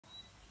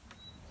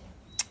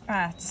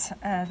Right,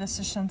 this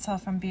is Chantal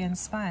from Be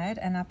Inspired,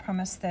 and I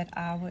promised that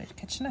I would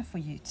kitchener for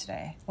you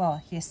today.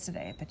 Well,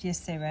 yesterday, but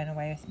yesterday ran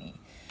away with me.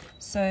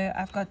 So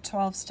I've got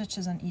 12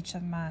 stitches on each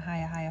of my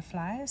HiyaHiya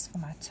flyers for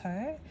my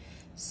toe.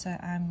 So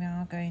I'm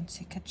now going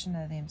to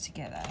kitchener them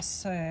together.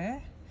 So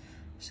I'm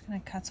just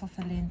going to cut off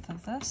the length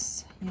of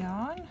this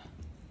yarn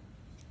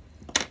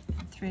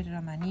and thread it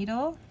on my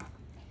needle.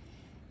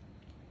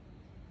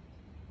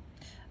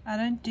 I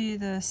don't do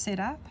the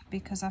setup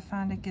because I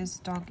find it gives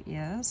dog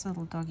ears,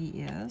 little doggy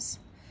ears.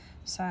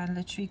 So I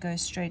literally go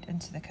straight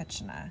into the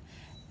kitchener.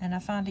 And I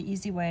found an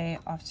easy way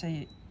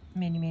after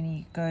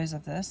many goes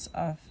of this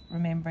of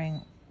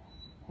remembering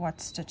what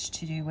stitch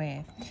to do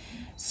where.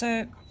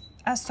 So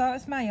I start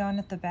with my yarn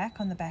at the back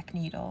on the back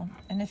needle.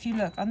 And if you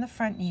look on the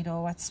front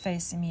needle, what's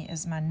facing me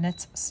is my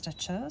knit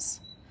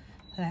stitches.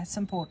 So that's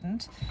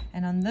important.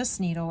 And on this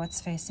needle, what's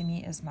facing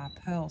me is my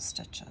purl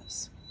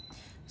stitches.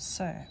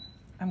 So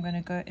I'm going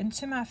to go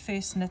into my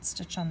first knit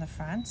stitch on the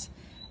front,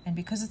 and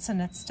because it's a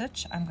knit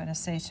stitch, I'm going to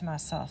say to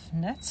myself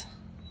knit.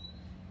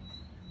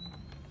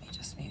 Let me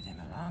just move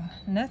them along.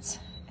 Knit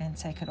and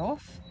take it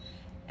off,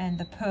 and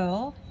the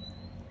purl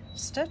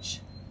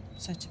stitch,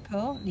 so to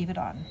purl, leave it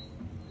on,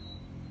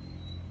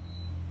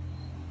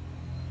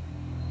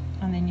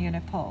 and then you're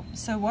going to pull.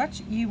 So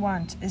what you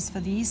want is for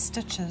these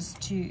stitches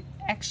to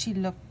actually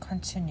look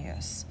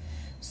continuous.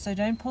 So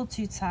don't pull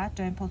too tight,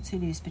 don't pull too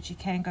loose, but you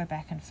can go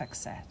back and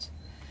fix that.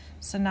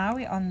 So now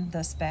we're on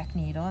this back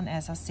needle, and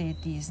as I said,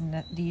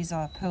 these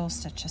are purl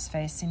stitches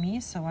facing me.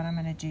 So what I'm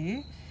going to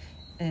do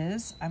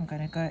is I'm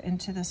going to go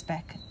into this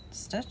back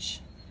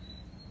stitch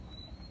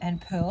and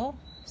purl.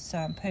 So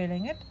I'm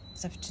purling it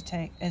as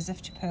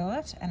if to purl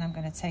it, and I'm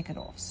going to take it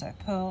off. So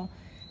purl,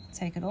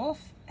 take it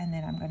off, and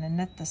then I'm going to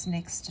knit this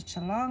next stitch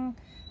along,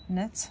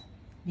 knit,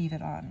 leave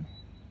it on.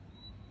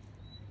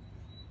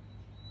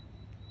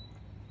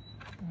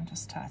 I'll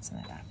just tighten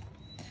it up.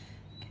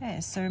 Okay,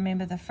 so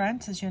remember the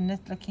front is your knit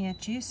looking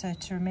at you, so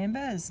to remember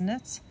is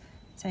knit,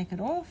 take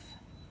it off,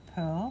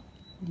 purl,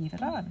 leave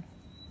it on.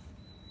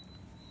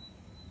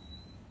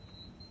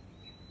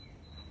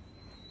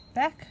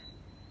 Back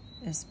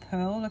is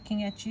purl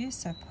looking at you,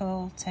 so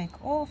purl,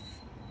 take off,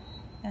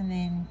 and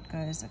then go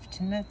as if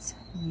to knit,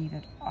 leave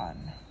it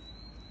on.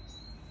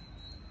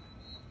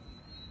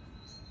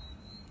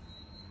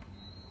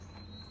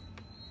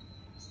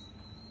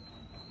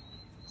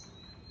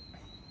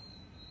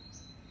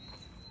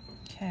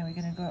 Okay, we're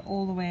going to go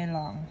all the way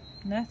along.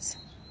 Knit,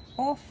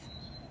 off,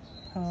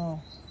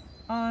 purl,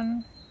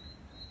 on.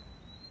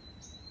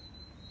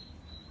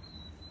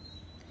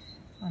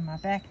 On my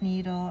back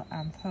needle,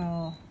 I'm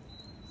purl,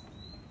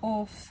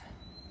 off,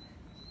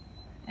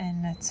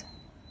 and knit,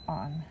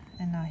 on.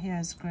 And now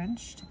here's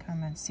Grinch to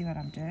come and see what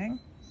I'm doing.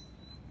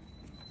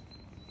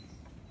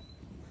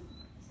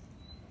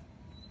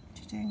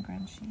 What you doing,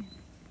 Grinchy?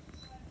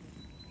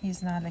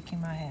 He's now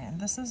licking my hand.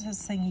 This is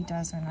his thing he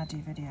does when I do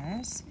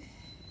videos.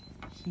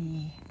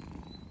 He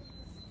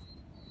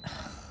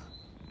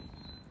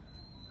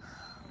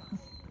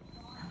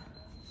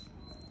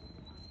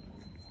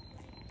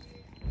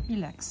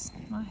licks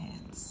my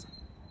hands.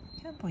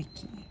 Come,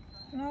 boyki.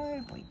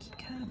 No, boyki,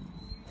 come.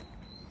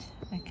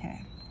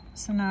 Okay,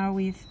 so now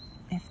we've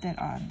left that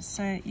on.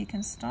 So you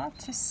can start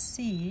to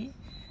see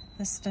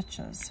the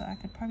stitches. So I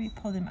could probably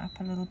pull them up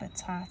a little bit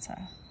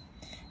tighter.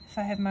 If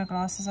I have my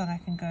glasses on, I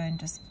can go and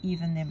just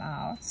even them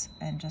out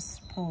and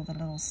just pull the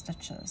little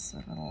stitches,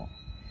 the little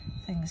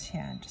things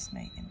here, and just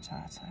make them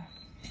tighter.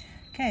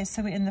 Okay,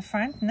 so we're in the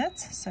front knit,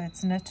 so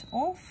it's knit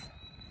off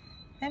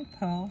and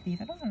purl,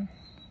 leave it on.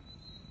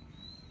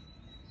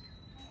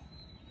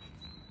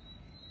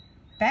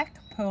 Back,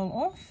 purl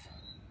off,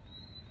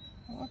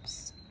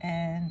 whoops,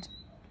 and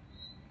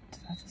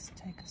did I just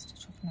take a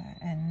stitch off? No,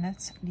 and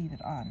knit, leave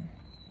it on.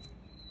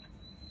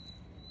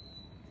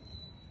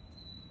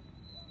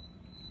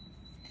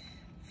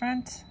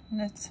 Front,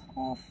 knit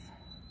off,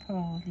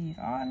 purl, leave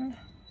on.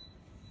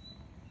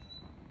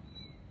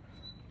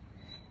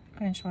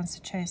 Grinch wants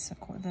to chase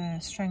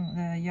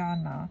the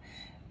yarn now.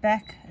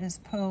 Back is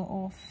purl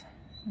off,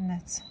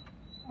 knit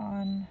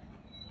on.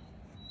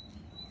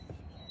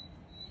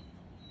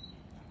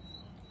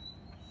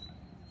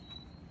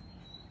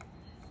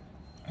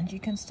 And you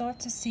can start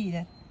to see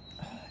that,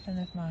 I don't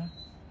know if my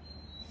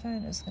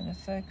phone is going to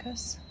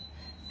focus,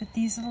 but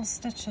these little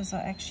stitches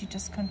are actually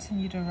just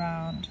continued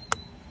around.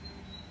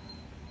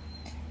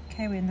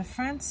 Okay, we're in the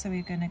front, so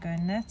we're going to go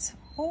knit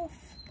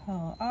off,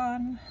 purl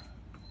on.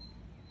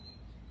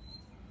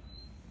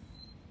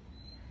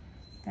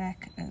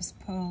 Back is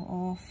purl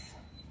off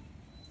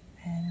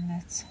and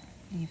knit,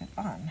 leave it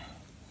on.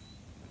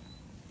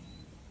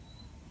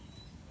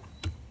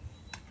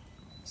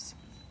 Oops.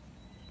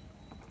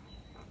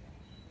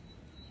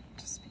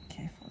 Just be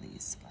careful,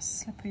 these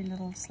slippery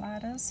little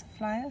flyers.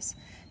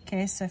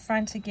 Okay, so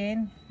front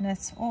again,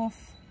 knit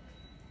off,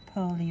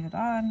 purl, leave it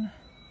on.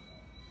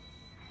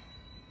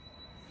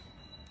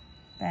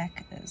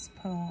 Back is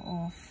purl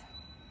off,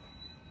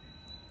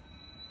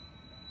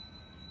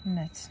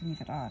 knit,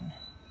 leave it on.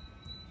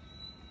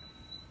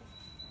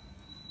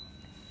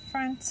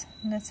 Front,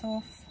 knit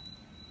off,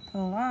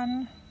 pull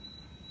on,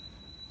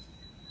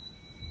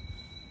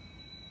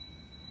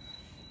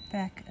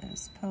 back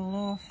is pull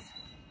off,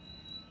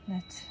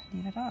 knit,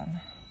 leave it on,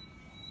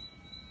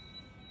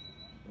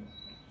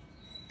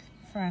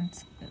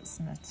 front is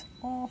knit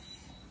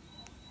off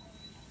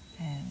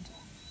and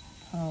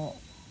pull,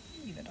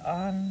 leave it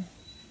on.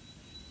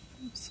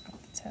 Oops,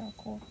 got the tail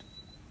caught.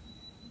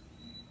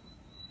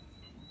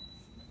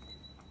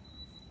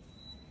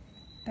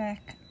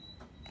 Back,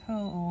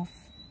 pull off,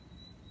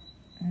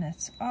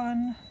 knit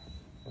on,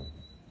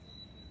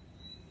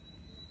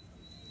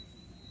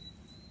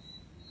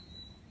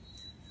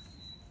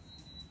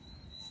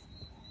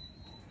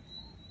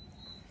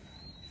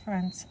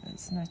 front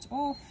is knit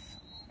off,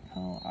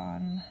 pull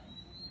on.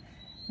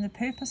 And the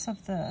purpose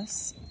of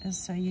this is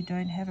so you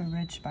don't have a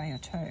ridge by your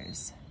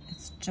toes.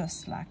 It's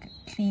just like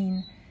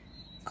clean,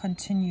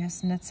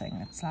 continuous knitting.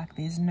 It's like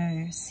there's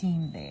no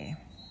seam there.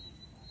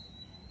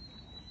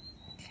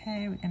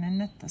 Okay, we're going to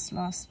knit this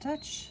last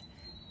stitch.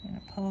 I'm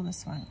going to pull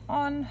this one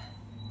on.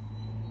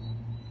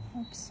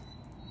 Oops.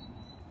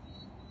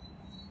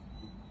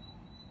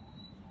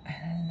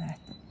 And then at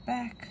the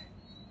back.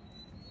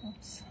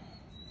 Oops.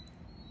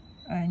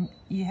 And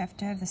you have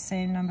to have the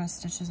same number of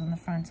stitches on the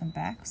front and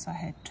back. So I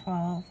had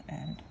 12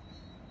 and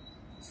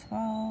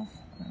 12.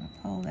 I'm going to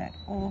pull that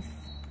off.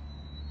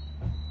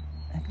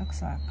 It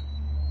looks like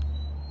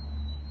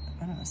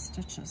a bit of a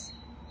stitches.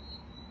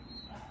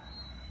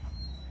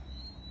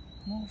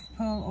 Move,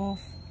 pull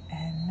off,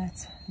 and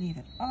knit, leave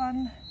it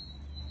on.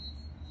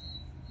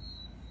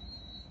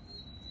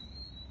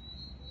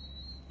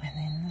 And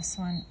then this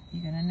one,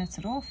 you're going to knit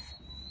it off.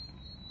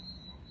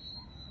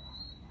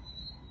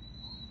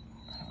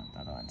 I don't want the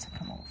other one to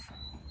come off.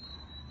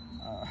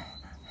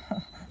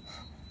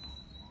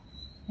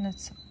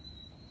 Knit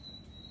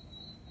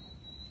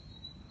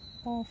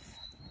off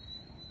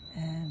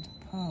and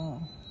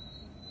pull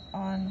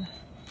on.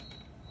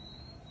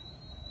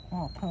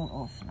 Well, pull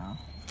off now.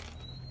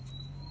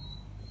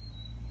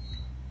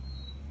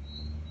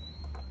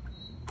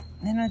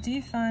 Then I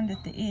do find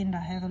at the end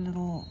I have a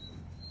little,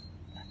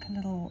 like a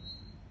little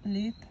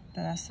loop,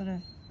 but I sort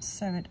of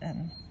sew it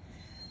in.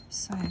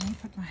 So let me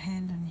put my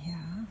hand in here.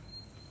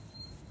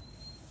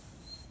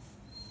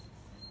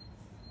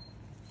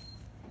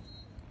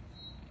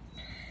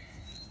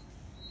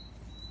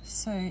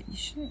 So you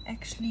shouldn't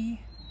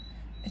actually,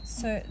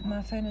 it's so,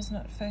 my phone is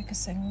not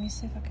focusing. Let me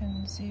see if I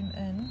can zoom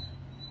in.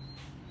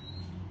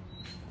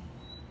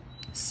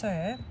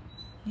 So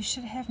you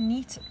should have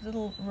neat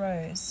little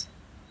rows.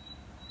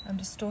 I'm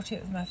distorting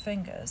it with my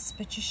fingers,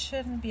 but you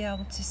shouldn't be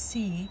able to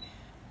see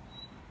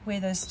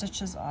where those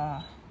stitches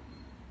are,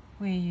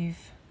 where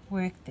you've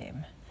worked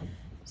them.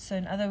 So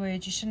in other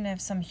words, you shouldn't have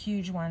some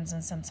huge ones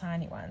and some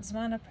tiny ones.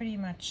 Mine are pretty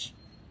much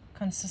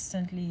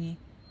consistently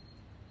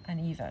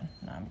uneven.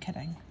 No, I'm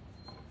kidding.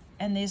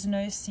 And there's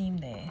no seam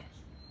there.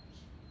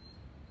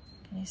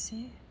 Can you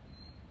see?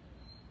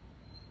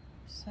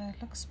 So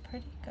it looks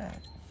pretty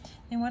good.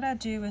 Then what I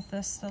do with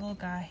this little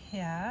guy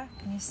here,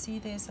 can you see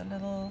there's a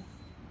little,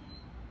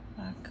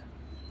 like,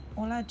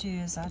 all I do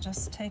is I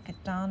just take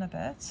it down a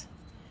bit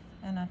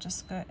and I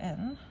just go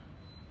in.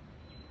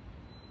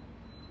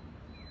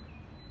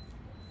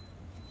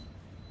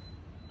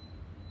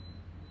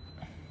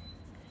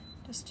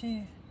 Just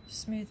to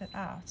smooth it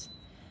out.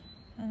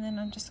 And then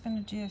I'm just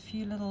going to do a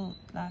few little,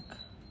 like,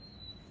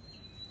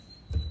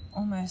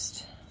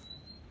 almost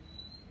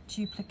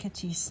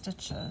duplicate-y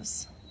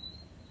stitches.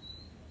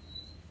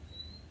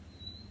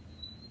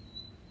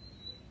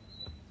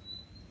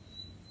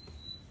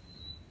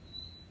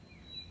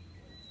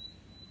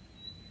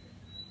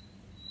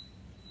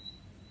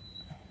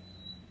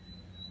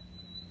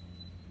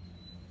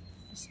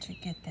 Just to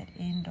get that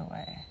end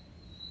away.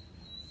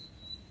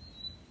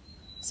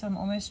 So I'm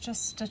almost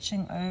just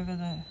stitching over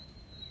the,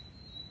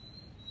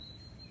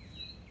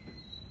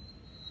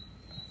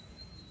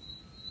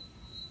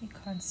 you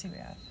can't see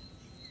where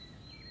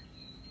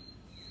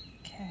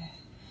okay,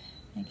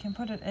 you can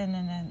put it in,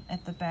 and then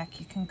at the back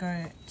you can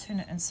go turn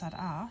it inside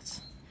out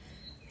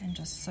and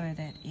just sew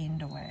that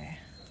end away.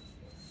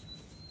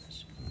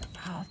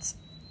 Out.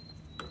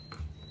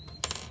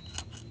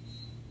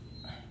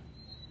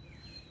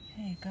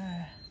 There you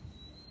go.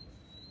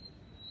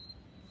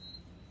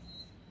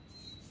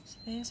 So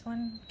there's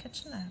one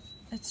kitchener.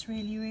 It's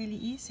really, really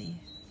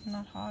easy,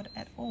 not hard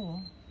at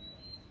all.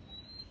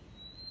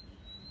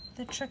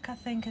 The trick, I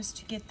think, is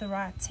to get the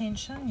right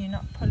tension. You're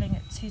not pulling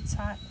it too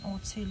tight or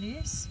too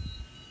loose.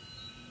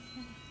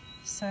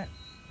 So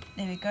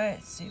there we go,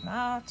 zoom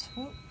out.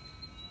 Whoop.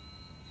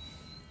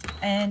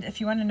 And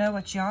if you want to know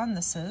what yarn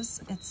this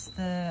is, it's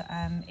the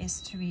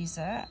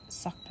Esteresa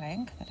sock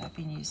plank that I've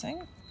been using.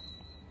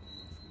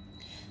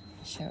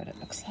 I'll show what it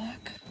looks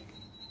like.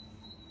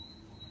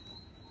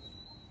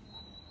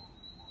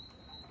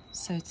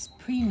 So it's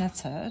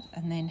pre-knitted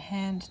and then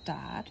hand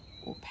dyed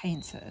or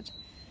painted,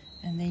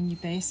 and then you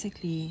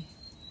basically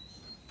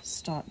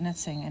start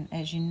knitting, and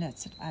as you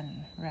knit it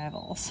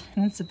unravels,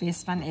 and it's the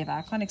best fun ever.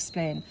 I can't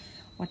explain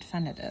what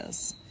fun it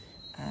is.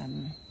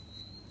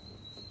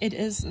 It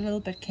is a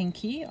little bit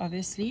kinky,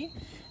 obviously,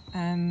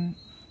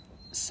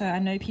 So I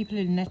know people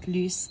who knit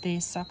loose,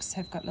 their socks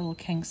have got little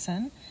kinks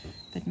in,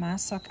 but my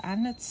sock, I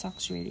knit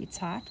socks really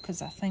tight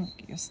because I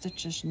think your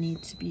stitches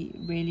need to be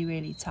really,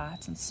 really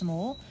tight and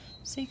small.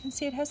 So you can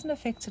see it hasn't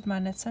affected my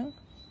knitting.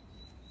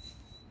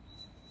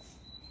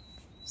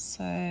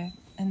 So,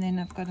 and then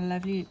I've got a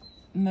lovely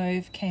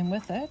mauve came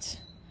with it.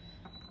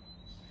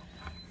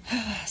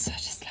 So I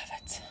just love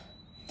it.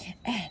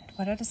 And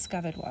what I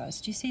discovered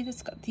was, do you see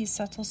that's got these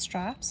subtle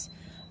stripes?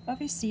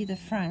 Obviously the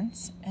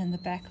front and the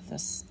back of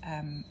this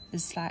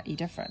is slightly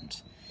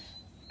different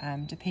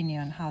depending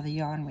on how the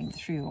yarn went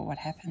through or what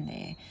happened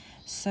there.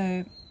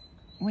 So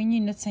when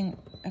you're knitting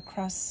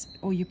across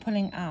or you're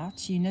pulling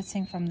out, you're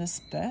knitting from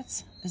this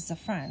bit is the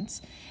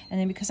front, and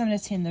then because I'm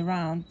knitting the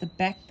round, the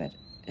back bit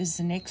is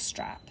the next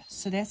stripe.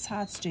 So that's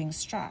how it's doing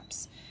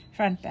stripes,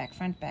 front back,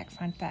 front back,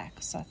 front back.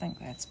 So I think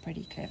that's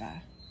pretty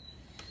clever.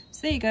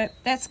 So there you go,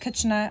 that's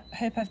Kitchener.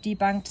 Hope I've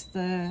debunked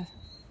the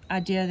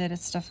idea that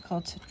it's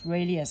difficult. It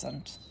really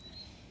isn't.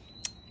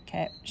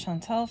 Okay,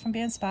 Chantal from Be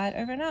Inspired,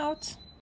 over and out.